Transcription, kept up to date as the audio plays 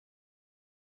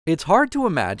It's hard to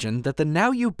imagine that the now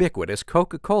ubiquitous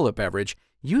Coca Cola beverage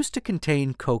used to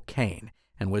contain cocaine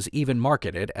and was even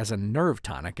marketed as a nerve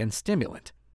tonic and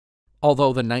stimulant.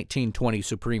 Although the 1920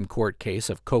 Supreme Court case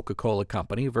of Coca Cola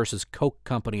Company versus Koke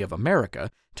Company of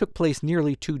America took place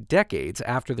nearly 2 decades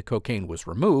after the cocaine was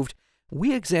removed,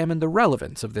 we examine the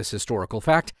relevance of this historical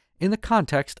fact in the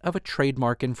context of a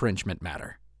trademark infringement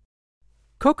matter.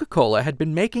 Coca-Cola had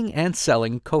been making and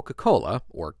selling Coca-Cola,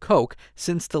 or Coke,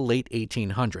 since the late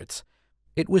 1800s.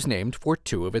 It was named for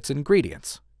 2 of its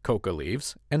ingredients, coca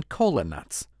leaves and cola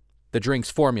nuts. The drink's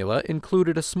formula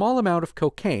included a small amount of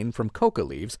cocaine from coca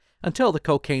leaves until the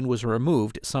cocaine was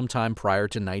removed sometime prior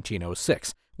to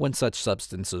 1906, when such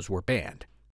substances were banned.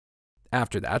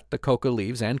 After that, the coca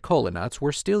leaves and cola nuts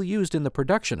were still used in the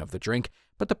production of the drink,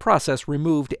 but the process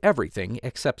removed everything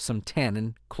except some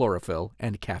tannin, chlorophyll,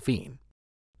 and caffeine.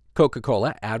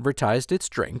 Coca-Cola advertised its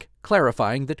drink,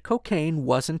 clarifying that cocaine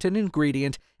wasn't an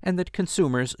ingredient and that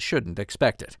consumers shouldn't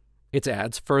expect it. Its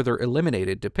ads further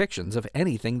eliminated depictions of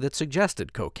anything that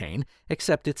suggested cocaine,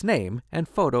 except its name and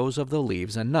photos of the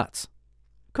leaves and nuts.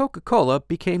 Coca-Cola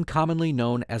became commonly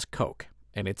known as Coke,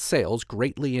 and its sales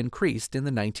greatly increased in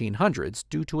the 1900s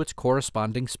due to its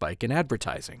corresponding spike in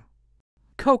advertising.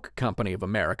 Koke Company of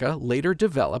America later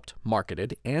developed,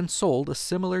 marketed, and sold a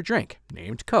similar drink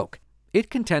named Coke. It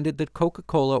contended that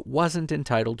Coca-Cola wasn't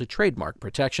entitled to trademark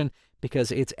protection because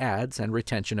its ads and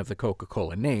retention of the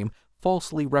Coca-Cola name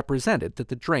falsely represented that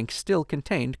the drink still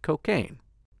contained cocaine.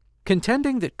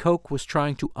 Contending that Coke was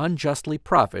trying to unjustly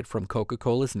profit from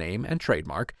Coca-Cola's name and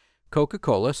trademark,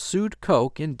 Coca-Cola sued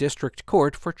Coke in district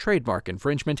court for trademark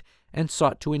infringement and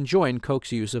sought to enjoin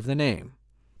Coke's use of the name.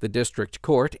 The district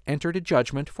court entered a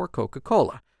judgment for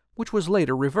Coca-Cola, which was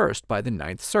later reversed by the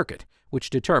Ninth Circuit, which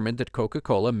determined that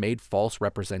Coca-Cola made false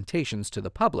representations to the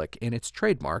public in its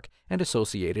trademark and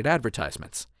associated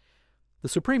advertisements. The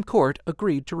Supreme Court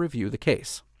agreed to review the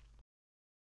case.